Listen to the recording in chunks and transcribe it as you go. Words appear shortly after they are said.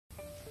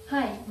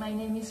Hi, my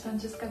name is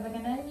Francesca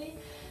Zaganelli.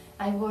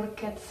 I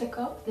work at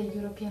Cecop, the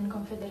European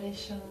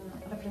Confederation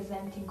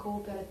representing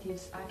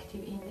cooperatives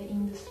active in the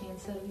industry and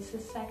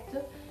services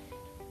sector.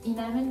 In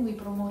Yemen, we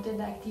promoted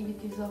the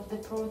activities of the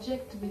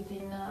project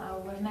within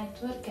our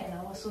network and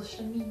our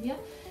social media.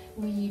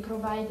 We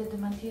provided the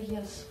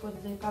materials for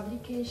the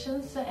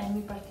publications and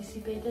we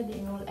participated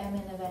in all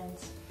Yemen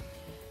events.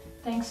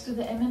 Thanks to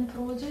the Yemen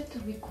project,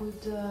 we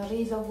could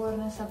raise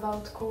awareness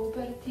about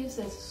cooperatives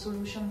as a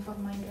solution for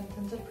migrant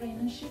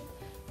entrepreneurship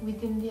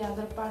within the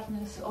other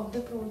partners of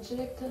the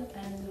project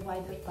and the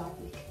wider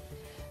public.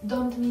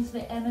 Don't miss the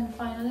Yemen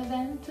final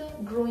event,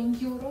 Growing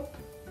Europe,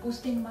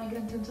 Boosting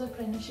Migrant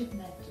Entrepreneurship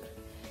Network,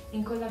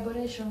 in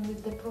collaboration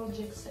with the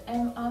projects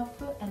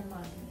M-Up and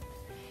Magnet.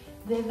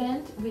 The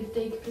event will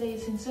take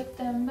place in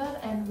September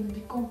and will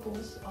be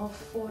composed of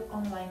 4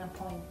 online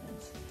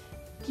appointments.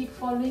 Keep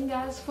following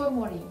us for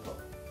more info.